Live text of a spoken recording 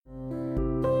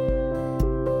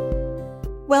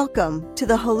Welcome to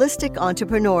The Holistic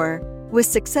Entrepreneur with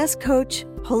success coach,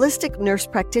 holistic nurse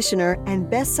practitioner, and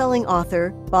best-selling author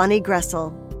Bonnie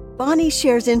Gressel. Bonnie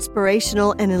shares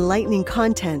inspirational and enlightening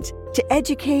content to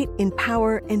educate,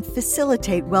 empower, and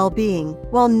facilitate well-being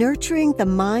while nurturing the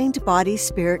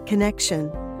mind-body-spirit connection.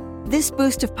 This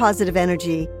boost of positive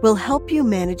energy will help you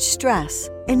manage stress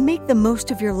and make the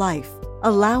most of your life,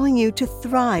 allowing you to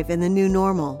thrive in the new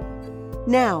normal.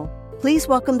 Now, please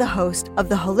welcome the host of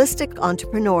The Holistic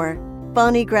Entrepreneur,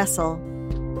 Bonnie Gressel.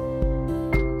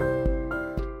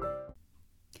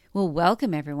 Well,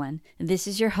 welcome everyone. This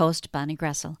is your host, Bonnie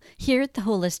Gressel, here at The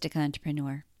Holistic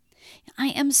Entrepreneur. I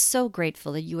am so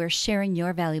grateful that you are sharing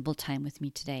your valuable time with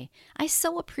me today. I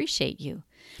so appreciate you.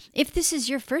 If this is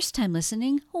your first time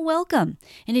listening, welcome.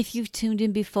 And if you've tuned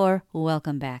in before,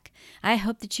 welcome back. I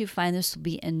hope that you find this will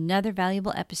be another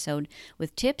valuable episode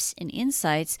with tips and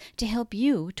insights to help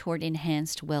you toward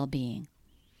enhanced well-being.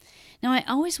 Now, I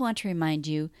always want to remind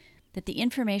you that the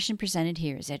information presented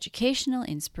here is educational,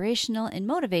 inspirational, and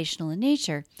motivational in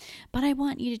nature, but I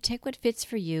want you to take what fits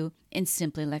for you and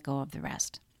simply let go of the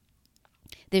rest.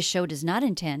 This show does not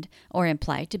intend or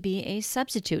imply to be a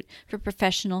substitute for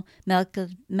professional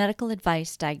medical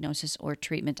advice, diagnosis, or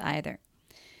treatment either.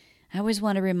 I always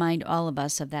want to remind all of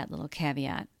us of that little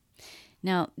caveat.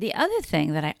 Now, the other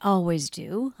thing that I always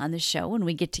do on the show when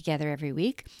we get together every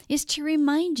week is to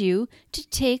remind you to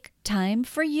take time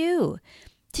for you,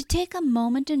 to take a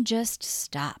moment and just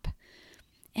stop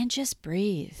and just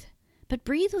breathe. But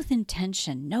breathe with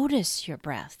intention. Notice your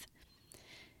breath.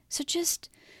 So just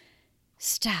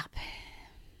stop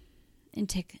and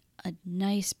take a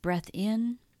nice breath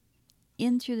in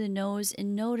through the nose,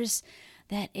 and notice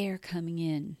that air coming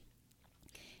in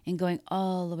and going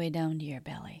all the way down to your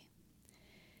belly.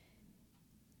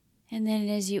 And then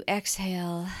as you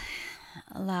exhale,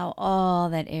 allow all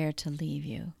that air to leave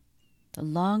you. The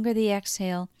longer the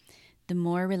exhale, the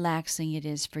more relaxing it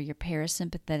is for your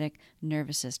parasympathetic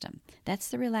nervous system. That's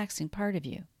the relaxing part of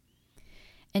you.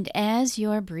 And as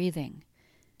you're breathing,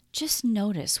 just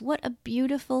notice what a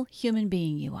beautiful human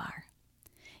being you are.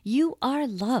 You are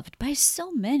loved by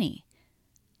so many.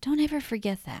 Don't ever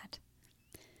forget that.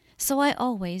 So I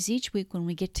always, each week when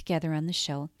we get together on the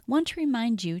show, want to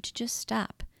remind you to just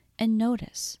stop and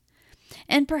notice.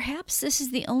 And perhaps this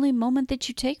is the only moment that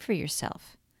you take for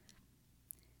yourself.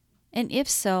 And if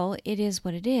so, it is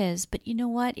what it is, but you know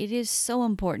what? It is so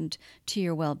important to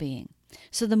your well-being.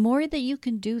 So the more that you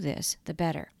can do this, the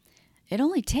better. It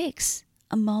only takes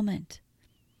a moment.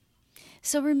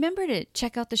 So remember to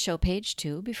check out the show page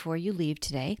too before you leave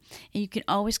today. And you can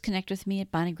always connect with me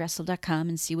at bonniegressel.com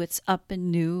and see what's up and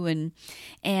new.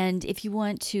 And if you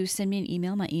want to send me an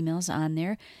email, my email's on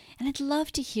there. And I'd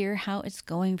love to hear how it's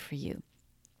going for you,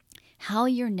 how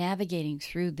you're navigating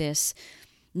through this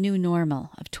new normal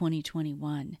of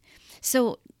 2021.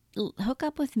 So hook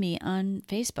up with me on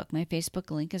Facebook. My Facebook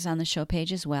link is on the show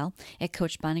page as well at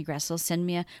Coach Bonnie Gressel. Send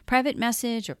me a private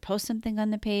message or post something on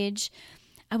the page.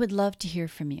 I would love to hear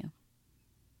from you.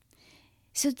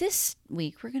 So this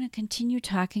week, we're going to continue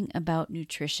talking about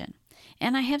nutrition.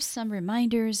 And I have some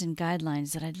reminders and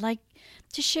guidelines that I'd like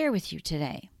to share with you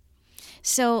today.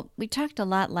 So we talked a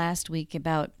lot last week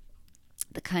about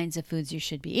the kinds of foods you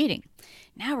should be eating.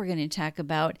 Now we're going to talk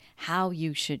about how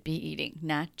you should be eating,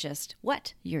 not just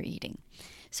what you're eating.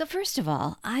 So first of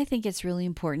all, I think it's really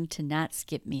important to not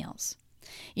skip meals.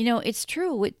 You know, it's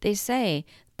true what they say,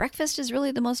 breakfast is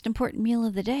really the most important meal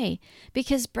of the day,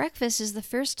 because breakfast is the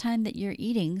first time that you're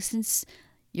eating since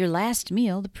your last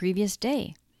meal the previous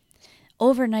day.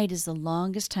 Overnight is the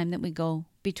longest time that we go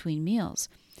between meals.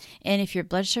 And if your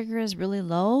blood sugar is really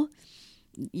low,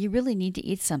 you really need to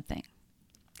eat something.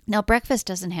 Now, breakfast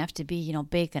doesn't have to be,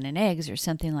 bacon and eggs or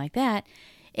something like that.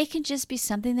 It can just be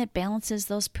something that balances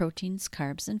those proteins,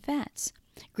 carbs, and fats.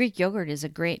 Greek yogurt is a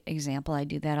great example. I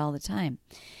do that all the time.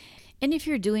 And if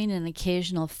you're doing an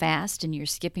occasional fast and you're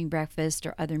skipping breakfast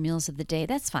or other meals of the day,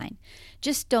 that's fine.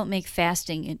 Just don't make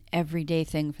fasting an everyday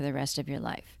thing for the rest of your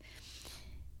life.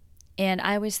 And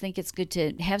I always think it's good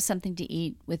to have something to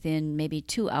eat within maybe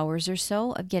 2 hours or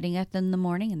so of getting up in the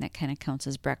morning, and that kind of counts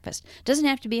as breakfast. Doesn't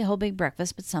have to be a whole big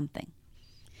breakfast, but something.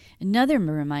 Another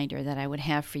reminder that I would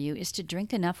have for you is to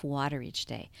drink enough water each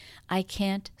day. I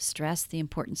can't stress the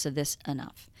importance of this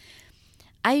enough.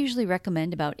 I usually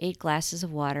recommend about 8 glasses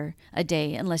of water a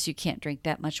day, unless you can't drink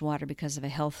that much water because of a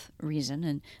health reason,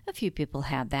 and a few people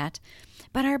have that.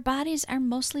 But our bodies are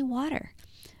mostly water.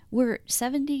 We're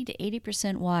 70 to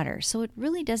 80% water, so it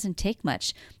really doesn't take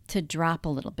much to drop a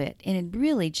little bit. And it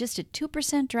really, just a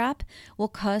 2% drop will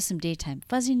cause some daytime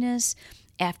fuzziness,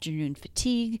 afternoon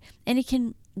fatigue, and it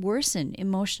can worsen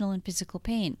emotional and physical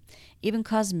pain, even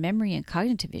cause memory and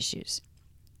cognitive issues.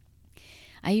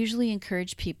 I usually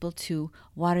encourage people to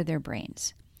water their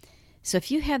brains. So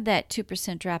if you have that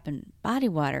 2% drop in body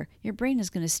water, your brain is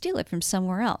going to steal it from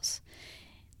somewhere else.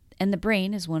 And the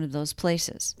brain is one of those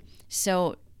places.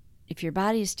 So if your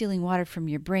body is stealing water from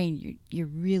your brain, you're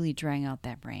really drying out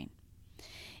that brain.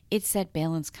 It's that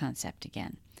balance concept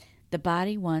again. The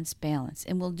body wants balance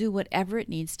and will do whatever it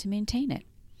needs to maintain it.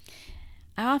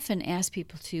 I often ask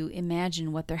people to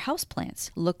imagine what their houseplants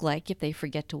look like if they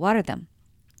forget to water them.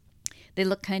 They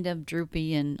look kind of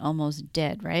droopy and almost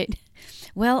dead, right?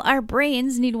 Well, our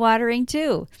brains need watering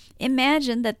too.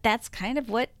 Imagine that that's kind of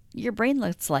what your brain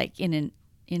looks like in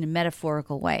a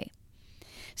metaphorical way.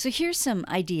 So here's some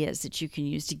ideas that you can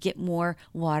use to get more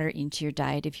water into your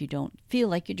diet if you don't feel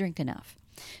like you drink enough.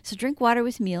 So drink water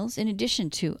with meals in addition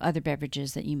to other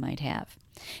beverages that you might have.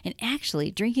 And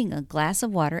actually, drinking a glass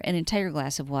of water, an entire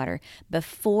glass of water,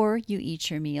 before you eat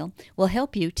your meal will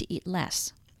help you to eat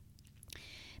less.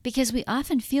 Because we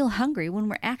often feel hungry when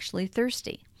we're actually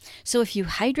thirsty. So if you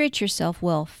hydrate yourself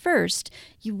well first,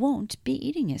 you won't be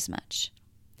eating as much.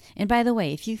 And by the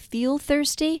way, if you feel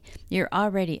thirsty, you're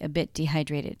already a bit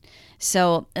dehydrated.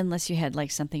 So unless you had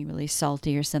like something really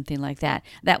salty or something like that,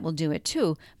 that will do it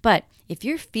too. But if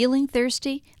you're feeling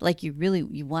thirsty, like you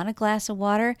want a glass of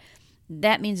water,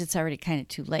 that means it's already kind of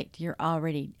too late. You're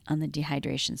already on the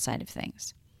dehydration side of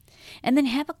things. And then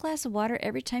have a glass of water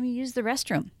every time you use the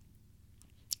restroom.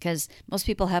 Because most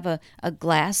people have a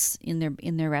glass in their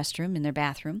restroom, in their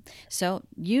bathroom. So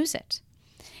use it.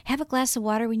 Have a glass of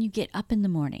water when you get up in the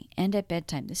morning and at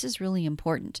bedtime. This is really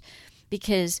important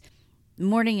because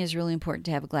morning is really important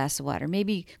to have a glass of water.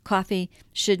 Maybe coffee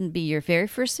shouldn't be your very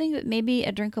first thing, but maybe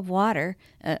a drink of water,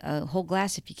 a whole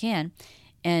glass if you can,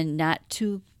 and not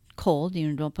too cold.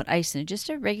 Don't put ice in it. Just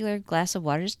a regular glass of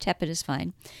water, just tepid is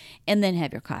fine. And then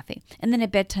have your coffee. And then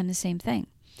at bedtime, the same thing.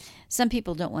 Some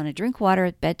people don't want to drink water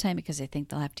at bedtime because they think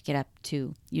they'll have to get up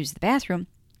to use the bathroom.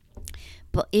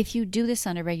 But if you do this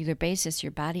on a regular basis,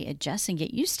 your body adjusts and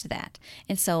get used to that.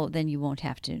 And so then you won't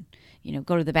have to,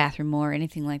 go to the bathroom more or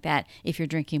anything like that if you're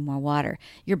drinking more water.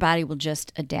 Your body will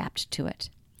just adapt to it.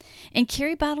 And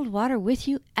carry bottled water with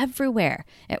you everywhere,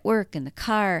 at work, in the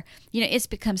car. It's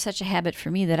become such a habit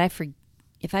for me that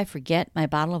if I forget my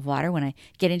bottle of water when I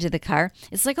get into the car,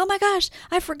 it's like, oh my gosh,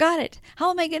 I forgot it. How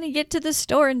am I going to get to the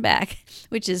store and back?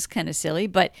 Which is kind of silly,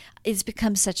 but it's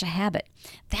become such a habit.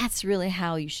 That's really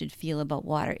how you should feel about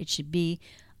water. It should be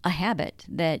a habit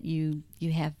that you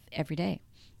have every day.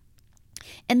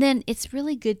 And then it's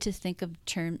really good to think of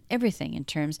everything in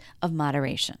terms of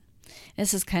moderation.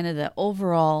 This is kind of the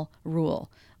overall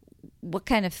rule. What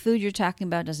kind of food you're talking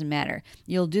about doesn't matter.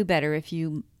 You'll do better if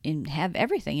you have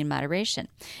everything in moderation.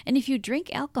 And if you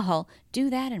drink alcohol,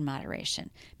 do that in moderation.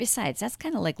 Besides, that's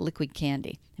kind of like liquid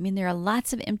candy. There are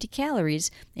lots of empty calories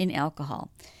in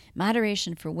alcohol.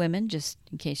 Moderation for women, just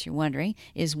in case you're wondering,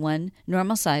 is one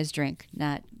normal-sized drink,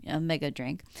 not a mega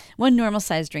drink. One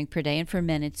normal-sized drink per day, and for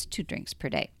men, it's 2 drinks per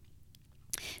day.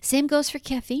 Same goes for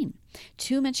caffeine.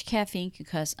 Too much caffeine can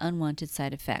cause unwanted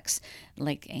side effects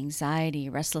like anxiety,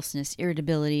 restlessness,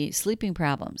 irritability, sleeping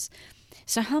problems.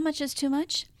 So how much is too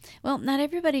much? Well, not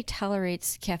everybody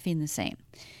tolerates caffeine the same.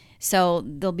 So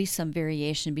there'll be some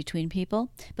variation between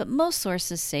people, but most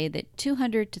sources say that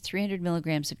 200 to 300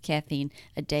 milligrams of caffeine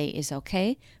a day is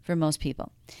okay for most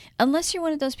people, unless you're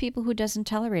one of those people who doesn't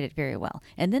tolerate it very well,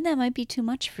 and then that might be too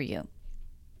much for you.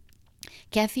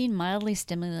 Caffeine mildly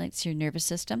stimulates your nervous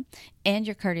system and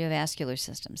your cardiovascular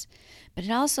systems, but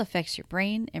it also affects your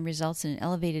brain and results in an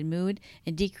elevated mood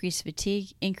and decreased fatigue,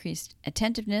 increased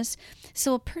attentiveness.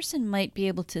 So a person might be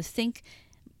able to think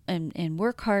and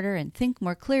work harder and think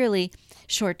more clearly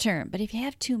short term. But if you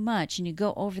have too much and you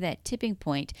go over that tipping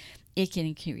point, it can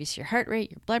increase your heart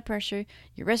rate, your blood pressure,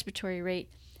 your respiratory rate,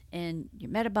 and your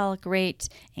metabolic rate,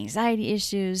 anxiety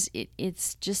issues.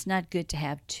 It's just not good to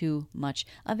have too much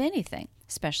of anything,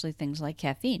 especially things like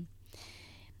caffeine.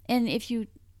 And if you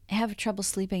have trouble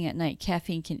sleeping at night,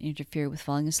 caffeine can interfere with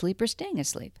falling asleep or staying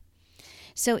asleep.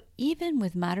 So even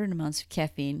with moderate amounts of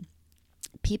caffeine,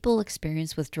 people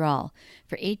experience withdrawal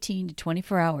for 18 to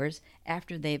 24 hours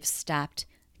after they've stopped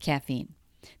caffeine.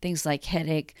 Things like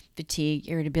headache, fatigue,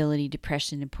 irritability,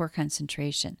 depression, and poor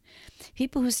concentration.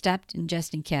 People who stopped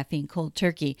ingesting caffeine cold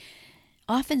turkey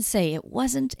often say it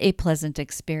wasn't a pleasant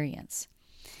experience.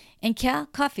 And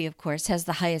coffee, of course, has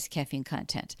the highest caffeine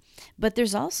content, but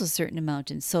there's also a certain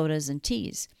amount in sodas and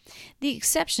teas. The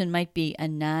exception might be a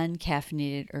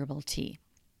non-caffeinated herbal tea.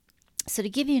 So to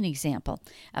give you an example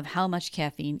of how much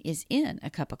caffeine is in a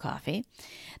cup of coffee,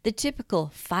 the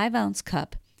typical 5-ounce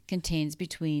cup contains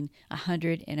between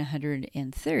 100 and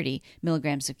 130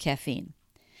 milligrams of caffeine.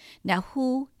 Now,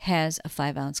 who has a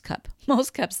 5-ounce cup?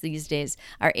 Most cups these days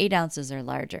are 8 ounces or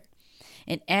larger.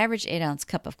 An average 8-ounce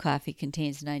cup of coffee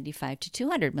contains 95 to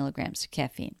 200 milligrams of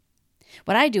caffeine.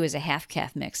 What I do is a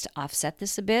half-calf mix to offset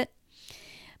this a bit.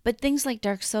 But things like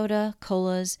dark soda,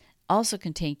 colas also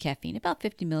contain caffeine, about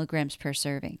 50 milligrams per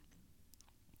serving.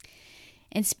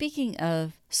 And speaking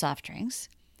of soft drinks,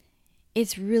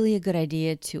 it's really a good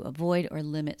idea to avoid or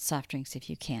limit soft drinks if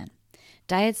you can.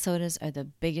 Diet sodas are the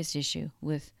biggest issue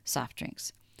with soft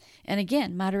drinks. And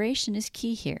again, moderation is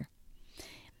key here.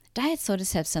 Diet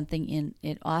sodas have something in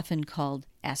it often called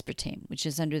aspartame, which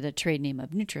is under the trade name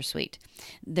of NutraSweet.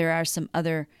 There are some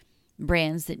other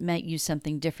brands that might use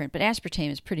something different, but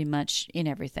aspartame is pretty much in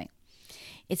everything.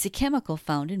 It's a chemical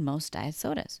found in most diet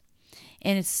sodas,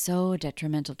 and it's so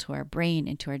detrimental to our brain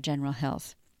and to our general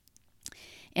health.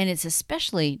 And it's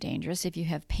especially dangerous if you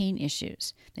have pain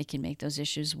issues. They can make those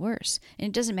issues worse. And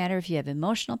it doesn't matter if you have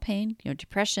emotional pain,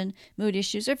 depression, mood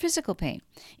issues, or physical pain.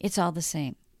 It's all the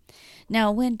same.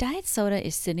 Now, when diet soda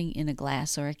is sitting in a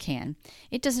glass or a can,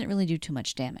 it doesn't really do too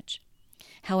much damage.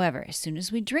 However, as soon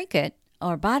as we drink it,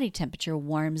 our body temperature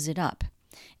warms it up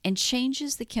and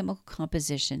changes the chemical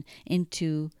composition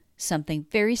into something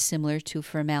very similar to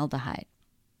formaldehyde.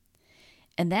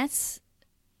 And that's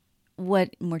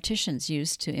what morticians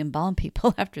use to embalm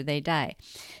people after they die.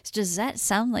 So does that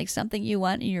sound like something you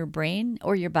want in your brain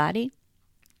or your body?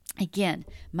 Again,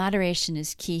 moderation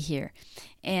is key here.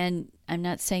 And I'm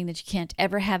not saying that you can't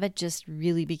ever have it, just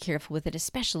really be careful with it,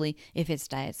 especially if it's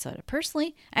diet soda.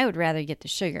 Personally, I would rather get the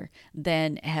sugar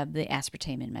than have the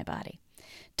aspartame in my body.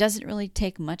 Doesn't really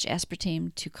take much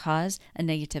aspartame to cause a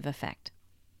negative effect.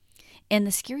 And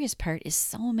the scariest part is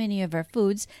so many of our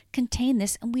foods contain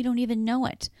this and we don't even know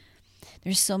it.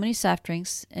 There's so many soft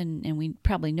drinks, and we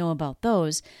probably know about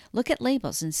those. Look at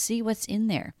labels and see what's in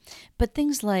there. But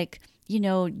things like,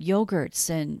 yogurts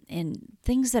and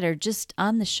things that are just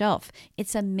on the shelf,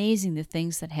 it's amazing the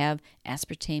things that have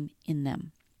aspartame in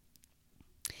them.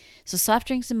 So soft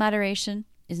drinks in moderation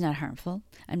is not harmful.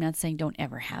 I'm not saying don't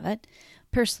ever have it.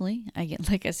 Personally,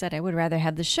 like I said, I would rather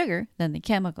have the sugar than the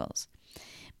chemicals.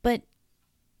 But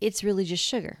it's really just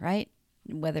sugar, right?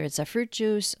 Whether it's a fruit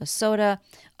juice, a soda,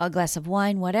 a glass of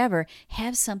wine, whatever,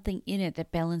 have something in it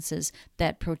that balances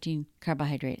that protein,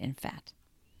 carbohydrate, and fat.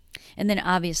 And then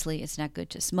obviously it's not good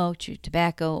to smoke, chew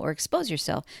tobacco, or expose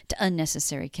yourself to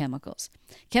unnecessary chemicals.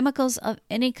 Chemicals of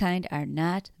any kind are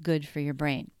not good for your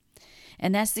brain.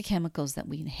 And that's the chemicals that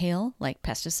we inhale, like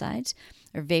pesticides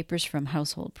or vapors from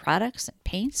household products and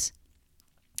paints.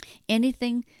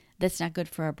 Anything that's not good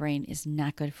for our brain is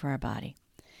not good for our body.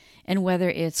 And whether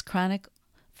it's chronic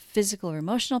physical or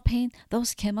emotional pain,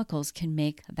 those chemicals can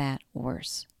make that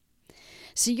worse.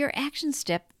 So your action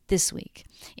step this week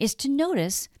is to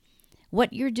notice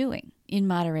what you're doing in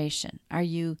moderation. Are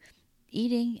you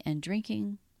eating and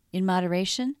drinking in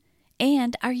moderation?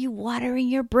 And are you watering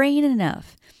your brain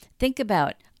enough? Think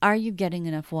about, are you getting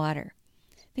enough water?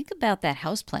 Think about that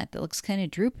houseplant that looks kind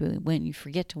of droopy when you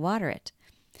forget to water it.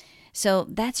 So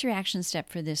that's your action step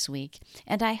for this week,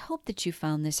 and I hope that you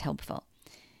found this helpful.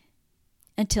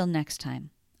 Until next time,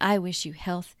 I wish you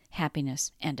health,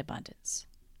 happiness, and abundance.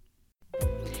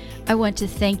 I want to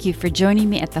thank you for joining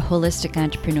me at the Holistic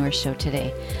Entrepreneur Show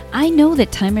today. I know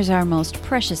that time is our most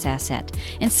precious asset,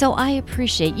 and so I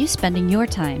appreciate you spending your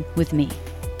time with me.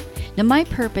 Now, my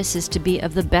purpose is to be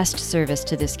of the best service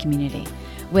to this community.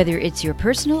 Whether it's your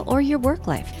personal or your work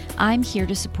life, I'm here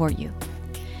to support you.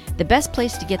 The best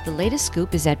place to get the latest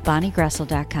scoop is at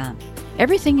BonnieGressel.com.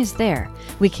 Everything is there.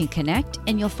 We can connect,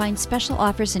 and you'll find special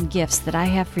offers and gifts that I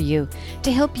have for you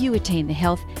to help you attain the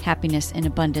health, happiness, and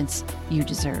abundance you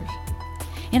deserve.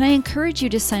 And I encourage you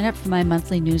to sign up for my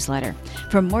monthly newsletter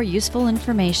for more useful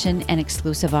information and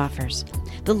exclusive offers.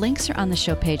 The links are on the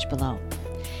show page below.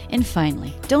 And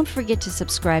finally, don't forget to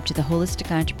subscribe to the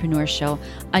Holistic Entrepreneur Show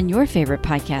on your favorite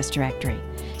podcast directory,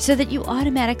 so that you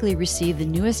automatically receive the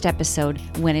newest episode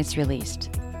when it's released.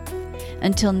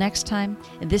 Until next time,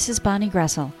 this is Bonnie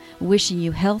Gressel, wishing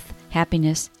you health,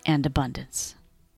 happiness, and abundance.